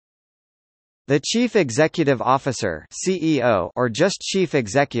The Chief Executive Officer (CEO) or just Chief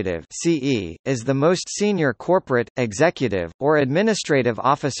Executive (CE) is the most senior corporate, executive, or administrative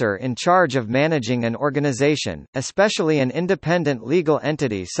officer in charge of managing an organization, especially an independent legal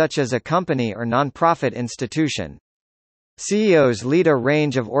entity such as a company or nonprofit institution. CEOs lead a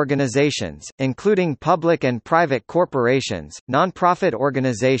range of organizations, including public and private corporations, nonprofit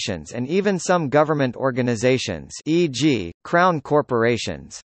organizations and even some government organizations, e.g., crown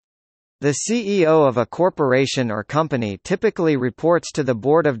corporations. The CEO of a corporation or company typically reports to the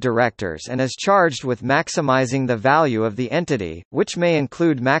board of directors and is charged with maximizing the value of the entity, which may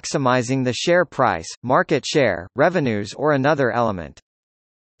include maximizing the share price, market share, revenues or another element.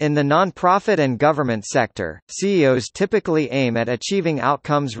 In the nonprofit and government sector, CEOs typically aim at achieving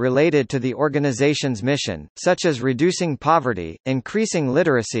outcomes related to the organization's mission, such as reducing poverty, increasing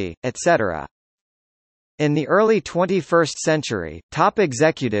literacy, etc. In the early 21st century, top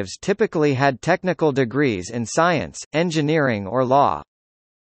executives typically had technical degrees in science, engineering or law.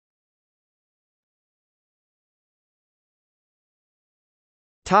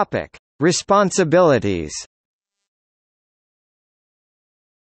 Topic: Responsibilities.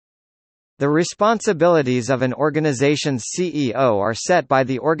 The responsibilities of an organization's CEO are set by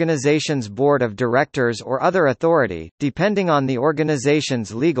the organization's board of directors or other authority, depending on the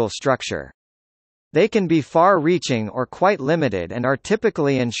organization's legal structure. They can be far-reaching or quite limited and are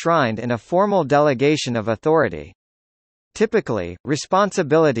typically enshrined in a formal delegation of authority. Typically,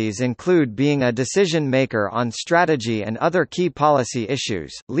 responsibilities include being a decision-maker on strategy and other key policy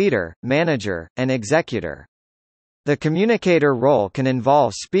issues, leader, manager, and executor. The communicator role can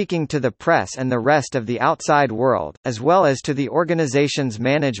involve speaking to the press and the rest of the outside world, as well as to the organization's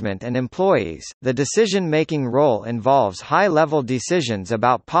management and employees. The decision-making role involves high-level decisions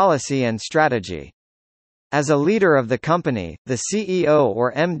about policy and strategy. As a leader of the company, the CEO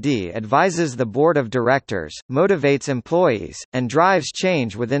or MD advises the board of directors, motivates employees, and drives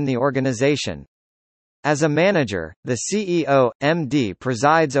change within the organization. As a manager, the CEO, MD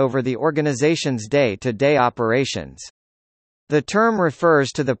presides over the organization's day-to-day operations. The term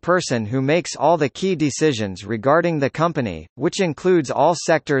refers to the person who makes all the key decisions regarding the company, which includes all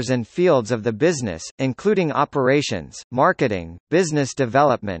sectors and fields of the business, including operations, marketing, business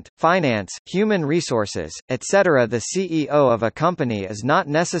development, finance, human resources, etc. The CEO of a company is not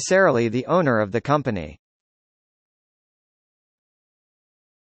necessarily the owner of the company.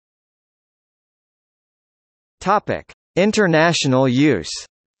 Topic: International use.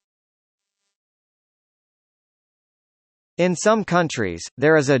 In some countries,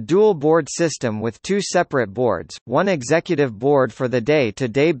 there is a dual board system with two separate boards, one executive board for the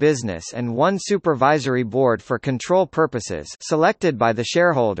day-to-day business and one supervisory board for control purposes, selected by the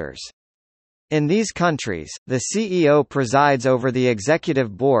shareholders. In these countries, the CEO presides over the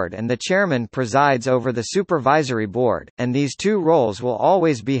executive board and the chairman presides over the supervisory board, and these two roles will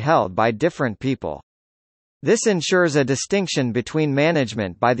always be held by different people. This ensures a distinction between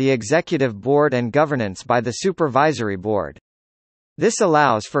management by the executive board and governance by the supervisory board. This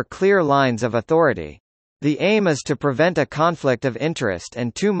allows for clear lines of authority. The aim is to prevent a conflict of interest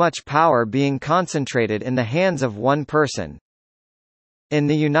and too much power being concentrated in the hands of one person. In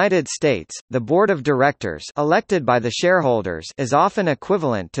the United States, the board of directors, elected by the shareholders, is often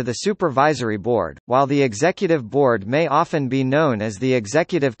equivalent to the supervisory board, while the executive board may often be known as the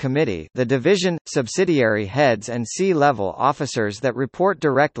executive committee, the division, subsidiary heads and C-level officers that report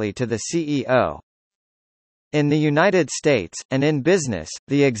directly to the CEO. In the United States, and in business,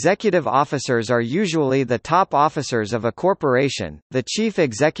 the executive officers are usually the top officers of a corporation, the chief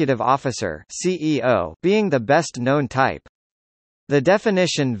executive officer (CEO) being the best-known type. The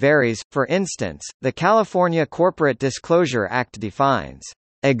definition varies. For instance, the California Corporate Disclosure Act defines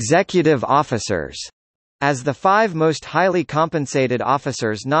executive officers as the 5 most highly compensated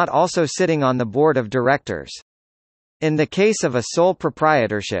officers not also sitting on the board of directors. In the case of a sole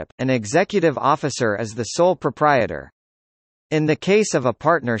proprietorship, an executive officer is the sole proprietor. In the case of a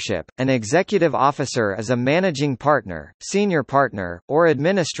partnership, an executive officer is a managing partner, senior partner, or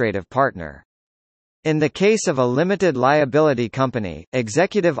administrative partner. In the case of a limited liability company,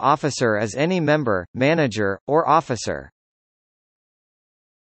 executive officer is any member, manager, or officer.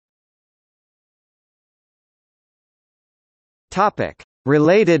 Topic: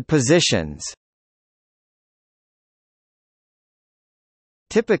 Related positions.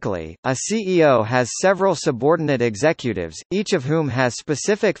 Typically, a CEO has several subordinate executives, each of whom has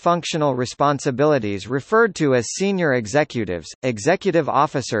specific functional responsibilities referred to as senior executives, executive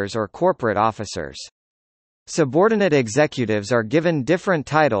officers or corporate officers. Subordinate executives are given different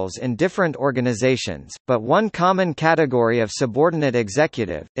titles in different organizations, but one common category of subordinate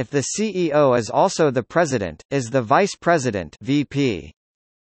executive, if the CEO is also the president, is the vice president (VP).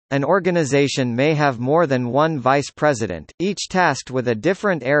 An organization may have more than one vice president, each tasked with a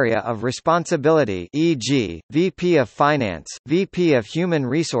different area of responsibility, e.g., VP of Finance, VP of Human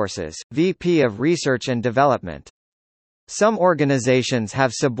Resources, VP of Research and Development. Some organizations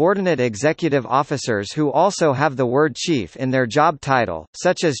have subordinate executive officers who also have the word chief in their job title,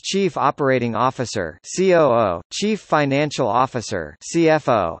 such as Chief Operating Officer (COO), Chief Financial Officer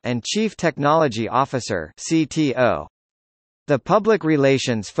 (CFO), and Chief Technology Officer (CTO). The public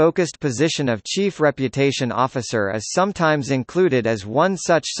relations-focused position of Chief Reputation Officer is sometimes included as one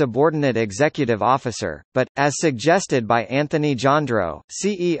such subordinate executive officer, but, as suggested by Anthony Jandro,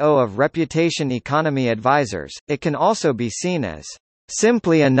 CEO of Reputation Economy Advisors, it can also be seen as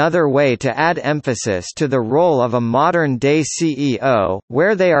simply another way to add emphasis to the role of a modern-day CEO,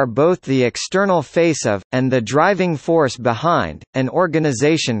 where they are both the external face of, and the driving force behind, an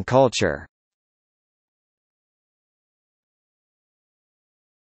organization culture.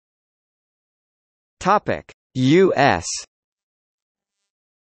 U.S.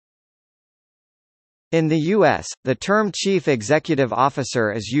 In the U.S., the term Chief Executive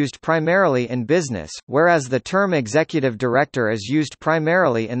Officer is used primarily in business, whereas the term Executive Director is used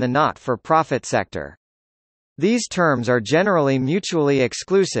primarily in the not-for-profit sector. These terms are generally mutually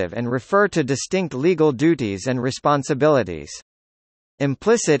exclusive and refer to distinct legal duties and responsibilities.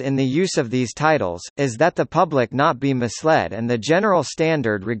 Implicit in the use of these titles, is that the public not be misled and the general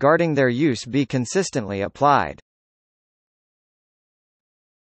standard regarding their use be consistently applied.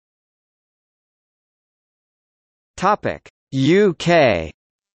 UK.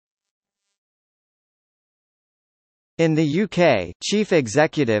 In the UK, Chief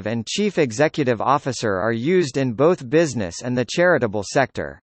Executive and Chief Executive Officer are used in both business and the charitable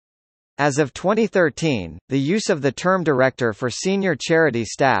sector. As of 2013, the use of the term director for senior charity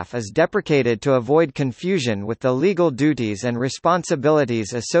staff is deprecated to avoid confusion with the legal duties and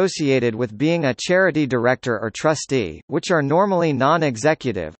responsibilities associated with being a charity director or trustee, which are normally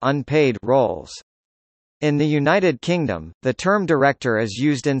non-executive unpaid roles. In the United Kingdom, the term director is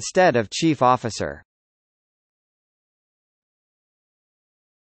used instead of chief officer.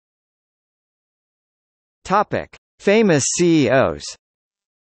 Topic: Famous CEOs.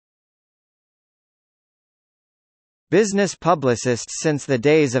 Business publicists since the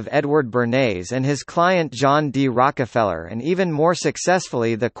days of Edward Bernays and his client John D. Rockefeller, and even more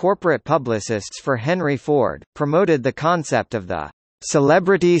successfully the corporate publicists for Henry Ford, promoted the concept of the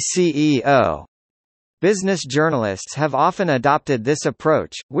celebrity CEO. Business journalists have often adopted this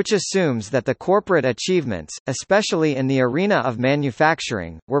approach, which assumes that the corporate achievements, especially in the arena of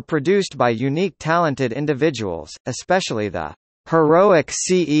manufacturing, were produced by unique talented individuals, especially the heroic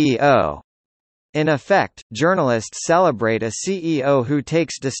CEO. In effect, journalists celebrate a CEO who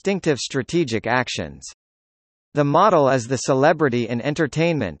takes distinctive strategic actions. The model is the celebrity in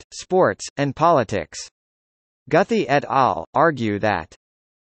entertainment, sports, and politics. Guthrie et al. Argue that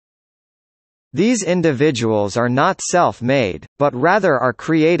these individuals are not self-made, but rather are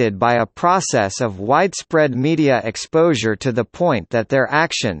created by a process of widespread media exposure to the point that their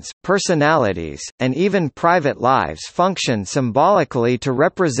actions, personalities, and even private lives function symbolically to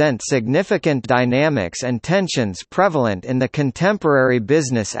represent significant dynamics and tensions prevalent in the contemporary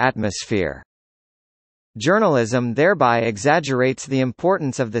business atmosphere. Journalism thereby exaggerates the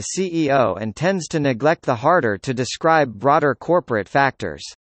importance of the CEO and tends to neglect the harder to describe broader corporate factors.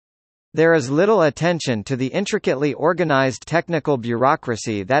 There is little attention to the intricately organized technical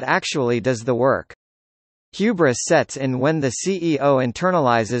bureaucracy that actually does the work. Hubris sets in when the CEO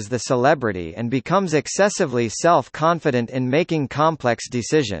internalizes the celebrity and becomes excessively self-confident in making complex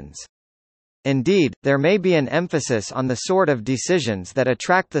decisions. Indeed, there may be an emphasis on the sort of decisions that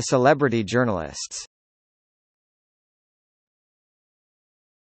attract the celebrity journalists.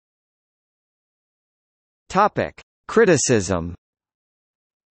 Topic: Criticism.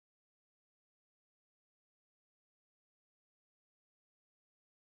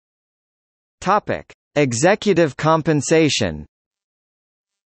 Topic: Executive compensation.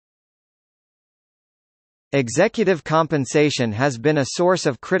 Executive compensation has been a source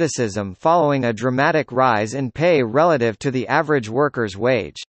of criticism following a dramatic rise in pay relative to the average worker's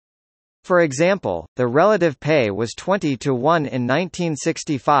wage. For example, the relative pay was 20-1 in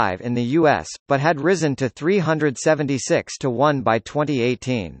 1965 in the U.S., but had risen to 376-1 by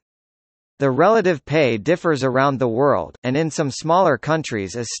 2018. The relative pay differs around the world, and in some smaller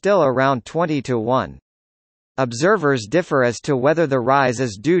countries is still around 20-1. Observers differ as to whether the rise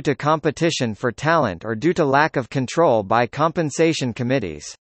is due to competition for talent or due to lack of control by compensation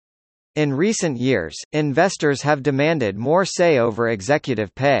committees. In recent years, investors have demanded more say over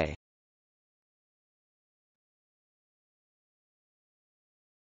executive pay.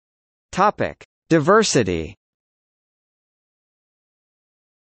 Topic: Diversity.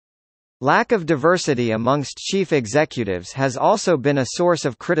 Lack of diversity amongst chief executives has also been a source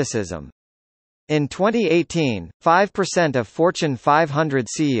of criticism. In 2018, 5% of Fortune 500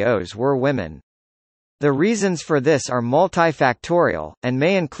 CEOs were women. The reasons for this are multifactorial, and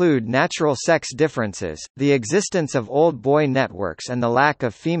may include natural sex differences, the existence of old boy networks and the lack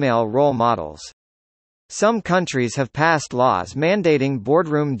of female role models. Some countries have passed laws mandating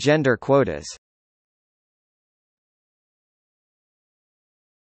boardroom gender quotas.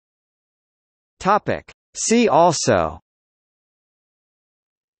 See also: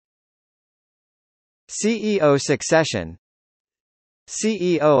 CEO succession,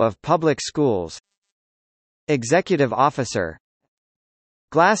 CEO of public schools, Executive officer,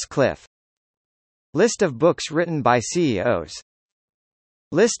 Glass cliff, List of books written by CEOs,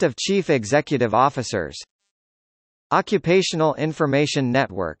 List of chief executive officers, Occupational Information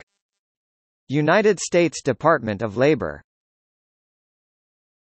Network, United States Department of Labor.